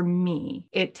know for me,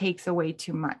 it takes away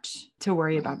too much to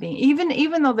worry about being,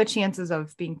 even though the chances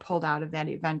of being pulled out of that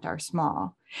event are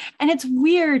small. And it's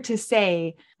weird to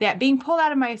say that being pulled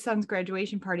out of my son's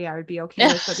graduation party, I would be okay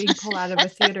with, but being pulled out of a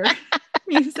theater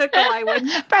musical, I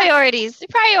wouldn't. Priorities.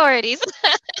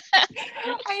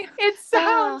 It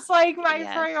sounds like my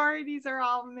priorities are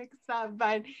all mixed up,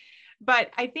 but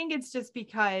I think it's just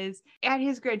because at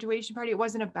his graduation party, it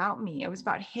wasn't about me. It was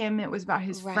about him. It was about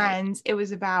his friends. It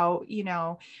was about,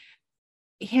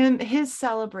 his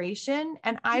celebration.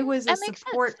 And I was a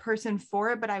support person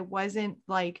for it, but I wasn't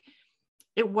like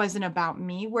it wasn't about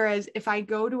me. Whereas if I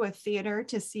go to a theater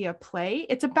to see a play,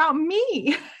 it's about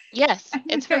me. Yes,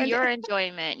 it's for And- your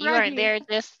enjoyment. You aren't right. there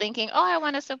just thinking, "Oh, I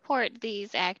want to support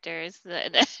these actors."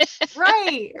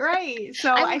 Right.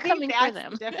 So I'm I think coming for that's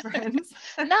the them. difference.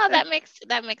 No, that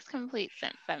makes complete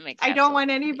sense. That makes I don't absolute want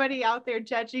complete anybody out there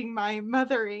judging my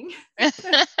mothering.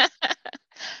 sense.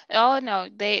 Oh no,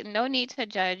 they no need to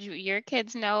judge. Your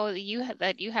kids know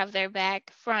that you have their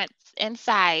back, fronts, and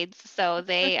sides, so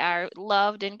they are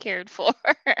loved and cared for.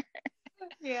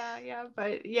 Yeah,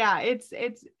 but yeah,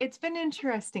 it's been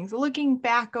interesting. So looking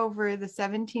back over the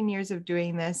 17 years of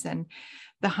doing this and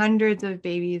the hundreds of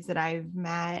babies that I've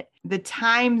met, the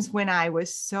times when I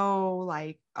was so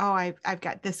like, oh, I've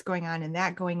got this going on and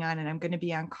that going on, and I'm going to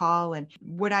be on call, and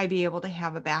would I be able to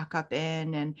have a backup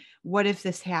in, and what if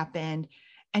this happened?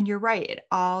 And you're right, it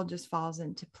all just falls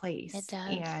into It place.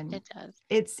 does. And It does.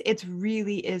 it's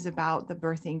really is about the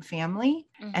birthing family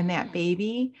and that Hmm.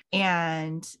 baby.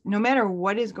 And no matter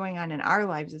what is going on in our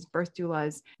lives as birth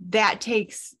doulas, that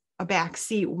takes a back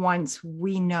seat once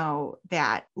we know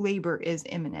that labor is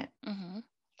imminent, Hmm.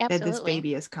 that this Absolutely.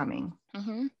 baby is coming.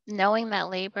 Knowing that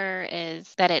labor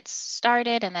is that it's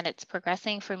started and that it's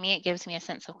progressing, for me, it gives me a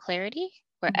sense of clarity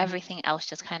where Mhm. everything else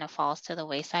just kind of falls to the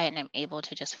wayside, and I'm able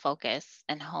to just focus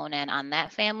and hone in on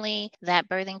that family, that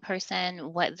birthing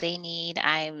person, what they need.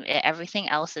 Everything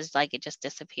else is like it just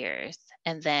disappears.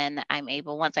 And then I'm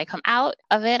able, once I come out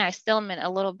of it, I still am in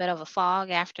a little bit of a fog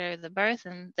after the birth,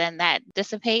 and then that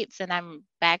dissipates and I'm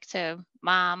back to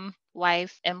mom,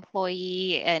 wife,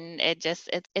 employee, and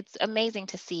it's amazing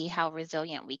to see how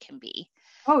resilient we can be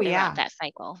Oh, throughout yeah. that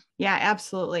cycle. Yeah,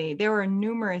 absolutely. There were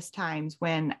numerous times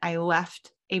when I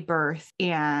left a birth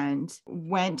and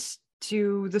went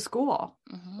to the school.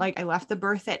 Hmm. Like I left the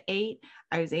birth at 8.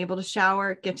 I was able to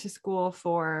shower, get to school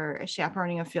for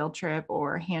chaperoning a field trip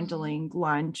or Hmm. handling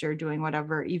lunch or doing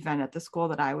whatever event at the school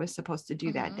that I was supposed to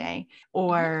do that Hmm. day. Hmm.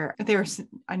 Or there's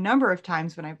a number of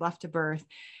times when I've left a birth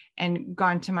and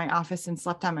gone to my office and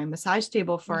slept on my massage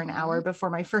table for an hour Hmm. before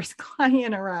my first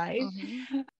client arrived.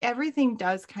 Hmm. Everything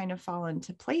does kind of fall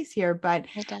into place here. But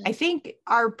It I does. think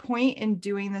our point in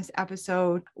doing this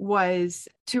episode was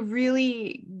to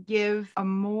really give a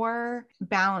more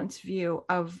balanced view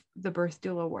of the birth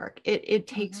doula work. It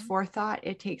takes Hmm. forethought,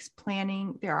 it takes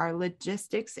planning, there are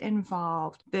logistics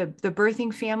involved. The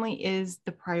birthing family is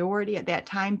the priority at that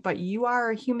time, but you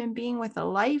are a human being with a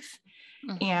life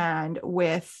Hmm. and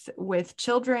with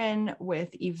children,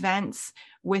 with events,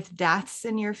 with deaths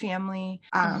in your family,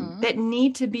 Hmm. that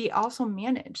need to be also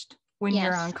managed when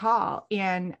you're on Yes. call.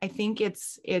 And I think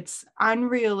it's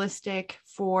unrealistic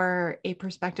for a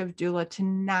prospective doula to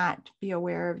not be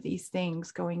aware of these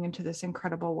things going into this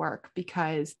incredible work,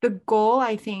 because the goal,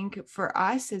 I think, for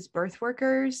us as birth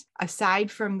workers,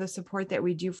 aside from the support that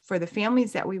we do for the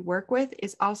families that we work with,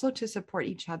 is also to support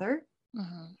each other.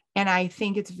 Hmm. And I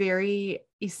think it's very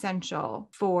essential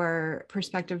for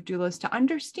prospective doulas to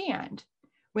understand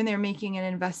when they're making an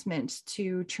investment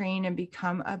to train and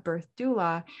become a birth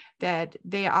doula, that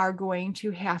they are going to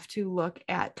have to look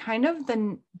at kind of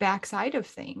the backside of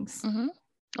things Hmm.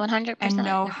 and 100%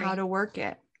 know how agree. to work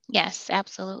it. Yes,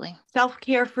 absolutely.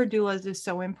 Self-care for doulas is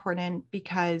so important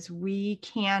because we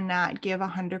cannot give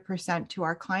 100% to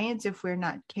our clients if we're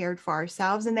not cared for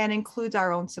ourselves. And that includes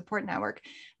our own support network.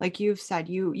 Like you've said,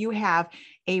 you have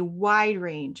a wide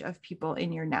range of people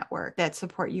in your network that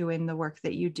support you in the work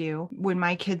that you do. When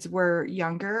my kids were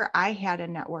younger, I had a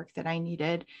network that I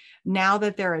needed. Now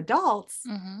that they're adults,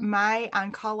 Hmm. my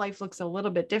on-call life looks a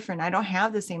little bit different. I don't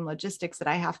have the same logistics that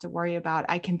I have to worry about.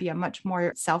 I can be a much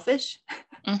more selfish,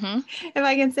 Hmm. if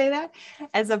I can say that,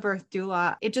 as a birth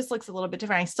doula. It just looks a little bit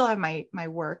different. I still have my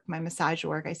work, my massage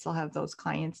work. I still have those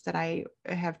clients that I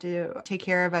have to take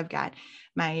care of. I've got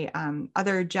my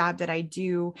other job that I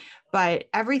do, but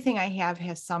everything I have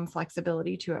has some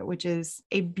flexibility to it, which is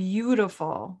a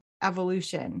beautiful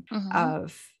evolution Hmm.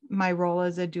 of my role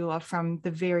as a doula from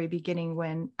the very beginning,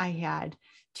 when I had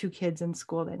 2 kids in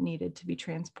school that needed to be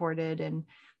transported and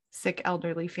sick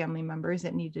elderly family members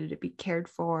that needed to be cared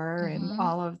for and Hmm.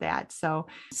 all of that. So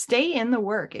stay in the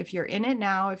work. If you're in it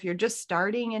now, if you're just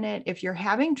starting in it, if you're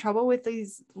having trouble with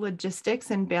these logistics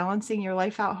and balancing your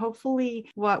life out, hopefully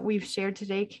what we've shared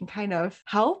today can kind of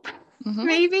help, Hmm.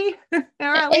 maybe, or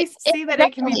at It, least it see that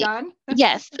it can be definitely, done.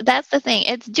 yes, that's the thing.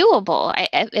 It's doable.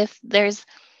 If there's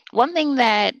one thing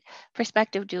that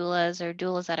prospective doulas or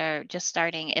doulas that are just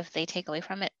starting, if they take away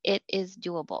from it, it is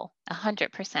doable,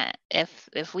 100%.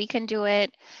 If we can do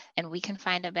it and we can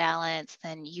find a balance,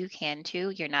 then you can too.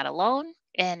 You're not alone.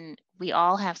 And we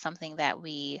all have something that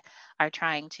we are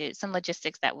some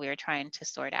logistics that we're trying to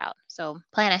sort out. So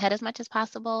plan ahead as much as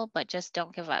possible, but just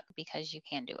don't give up because you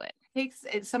can do it.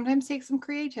 It sometimes takes some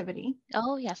creativity.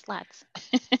 Oh, yes, lots.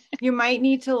 You might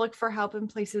need to look for help in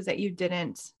places that you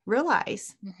didn't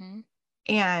realize. Mm-hmm.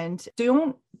 And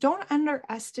don't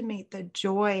underestimate the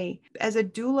joy. As a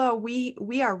doula,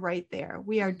 we are right there.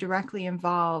 We are directly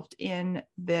involved in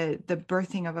the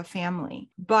birthing of a family.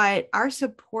 But our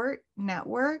support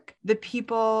network, the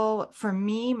people, for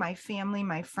me, my family,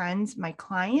 my friends, my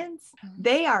clients,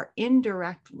 they are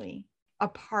indirectly a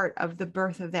part of the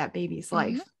birth of that baby's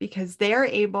life because they're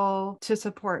able to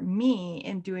support me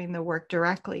in doing the work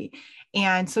directly.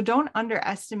 And so don't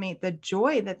underestimate the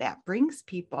joy that that brings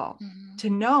people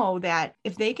to know that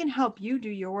if they can help you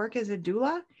do your work as a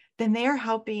doula, then they are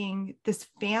helping this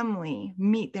family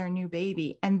meet their new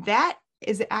baby. And that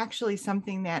is actually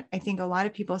something that I think a lot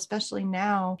of people, especially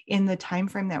now in the time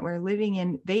frame that we're living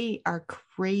in, they are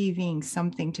craving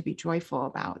something to be joyful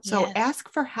about. So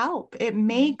ask for help. It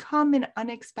may come in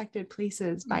unexpected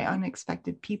places by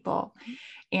unexpected people,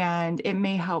 and it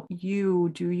may help you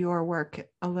do your work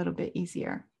a little bit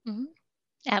easier.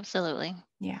 Absolutely.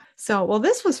 Yeah. So, well,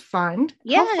 this was fun.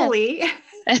 Yes. Hopefully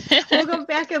we'll go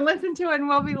back and listen to it and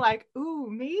we'll be like, ooh,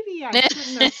 maybe I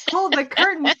shouldn't have pulled the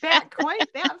curtain back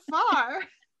quite that far.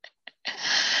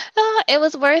 It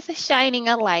was worth shining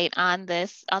a light on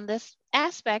this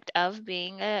aspect of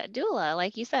being a doula.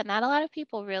 Like you said, not a lot of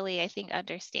people really, I think,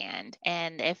 understand.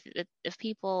 And if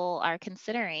people are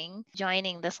considering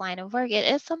joining this line of work,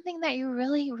 it is something that you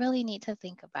really, really need to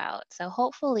think about. So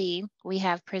hopefully we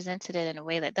have presented it in a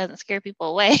way that doesn't scare people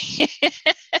away.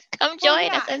 Come join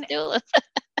us as doulas.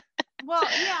 Well,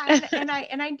 yeah.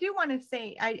 And I do want to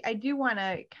say, I do want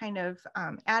to kind of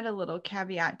add a little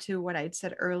caveat to what I'd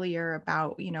said earlier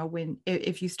about,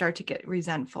 if you start to get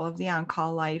resentful of the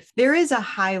on-call life, there is a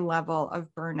high level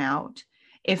of burnout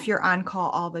if you're on call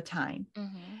all the time.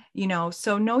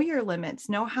 So know your limits,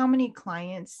 know how many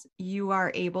clients you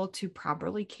are able to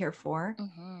properly care for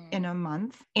in a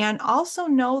month. And also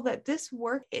know that this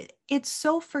work, it's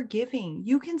so forgiving.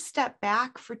 You can step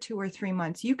back for 2 or 3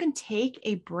 months. You can take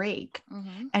a break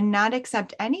and not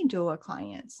accept any doula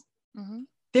clients.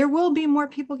 There will be more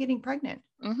people getting pregnant.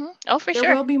 Oh, for sure.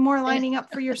 There will be more lining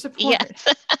up for your support. Yes.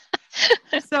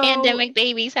 So, pandemic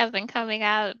babies have been coming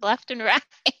out left and right.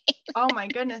 Oh my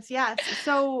goodness, yes.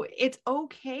 So it's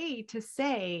okay to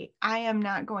say, I am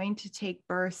not going to take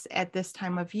births at this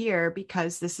time of year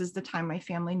because this is the time my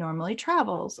family normally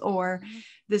travels, or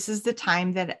this is the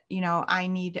time that, I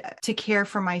need to care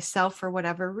for myself for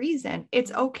whatever reason.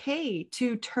 It's okay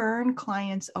to turn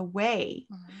clients away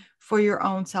for your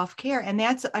own self-care. And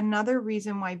that's another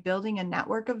reason why building a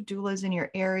network of doulas in your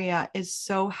area is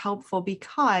so helpful,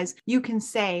 because you can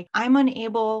say, I'm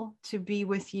unable to be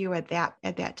with you at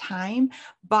that time,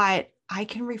 but I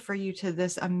can refer you to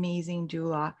this amazing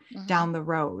doula down the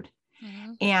road.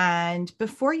 And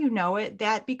before you know it,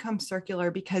 that becomes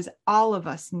circular, because all of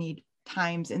us need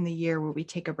times in the year where we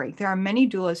take a break. There are many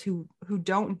doulas who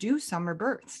don't do summer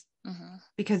births.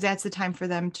 Because that's the time for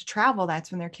them to travel.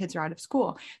 That's when their kids are out of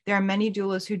school. There are many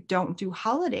doulas who don't do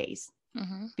holidays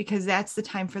because that's the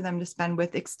time for them to spend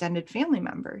with extended family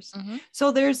members.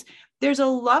 So there's a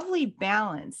lovely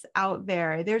balance out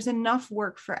there. There's enough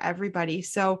work for everybody.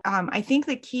 So I think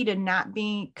the key to not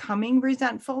becoming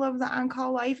resentful of the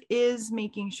on-call life is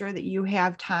making sure that you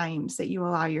have times that you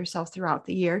allow yourself throughout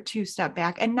the year to step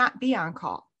back and not be on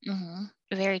call.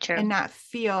 Very true. And not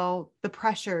feel the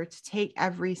pressure to take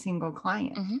every single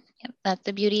client. Yep. That's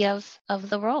the beauty of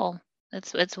the role.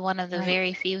 It's one of the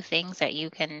very few things that you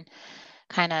can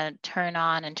kind of turn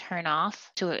on and turn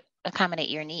off to accommodate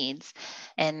your needs.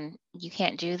 And you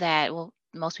can't do that. Well,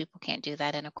 most people can't do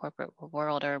that in a corporate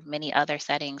world or many other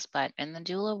settings, but in the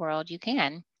doula world, you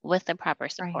can with the proper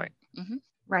support.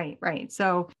 Right.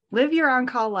 So live your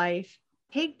on-call life,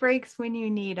 take breaks when you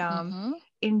need them.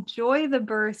 Enjoy the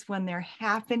births when they're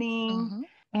happening,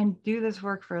 and do this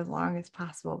work for as long as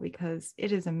possible, because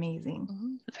it is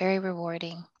amazing. Very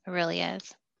rewarding. It really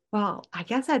is. Well, I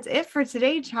guess that's it for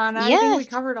today, Chana. I think we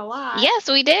covered a lot. Yes,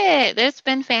 we did. It's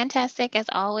been fantastic as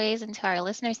always. And to our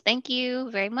listeners, thank you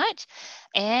very much.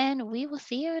 And we will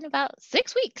see you in about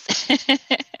 6 weeks.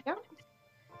 Yep.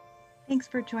 Thanks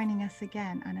for joining us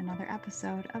again on another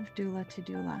episode of Doula to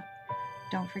Doula.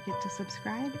 Don't forget to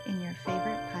subscribe in your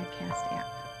favorite podcast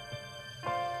app.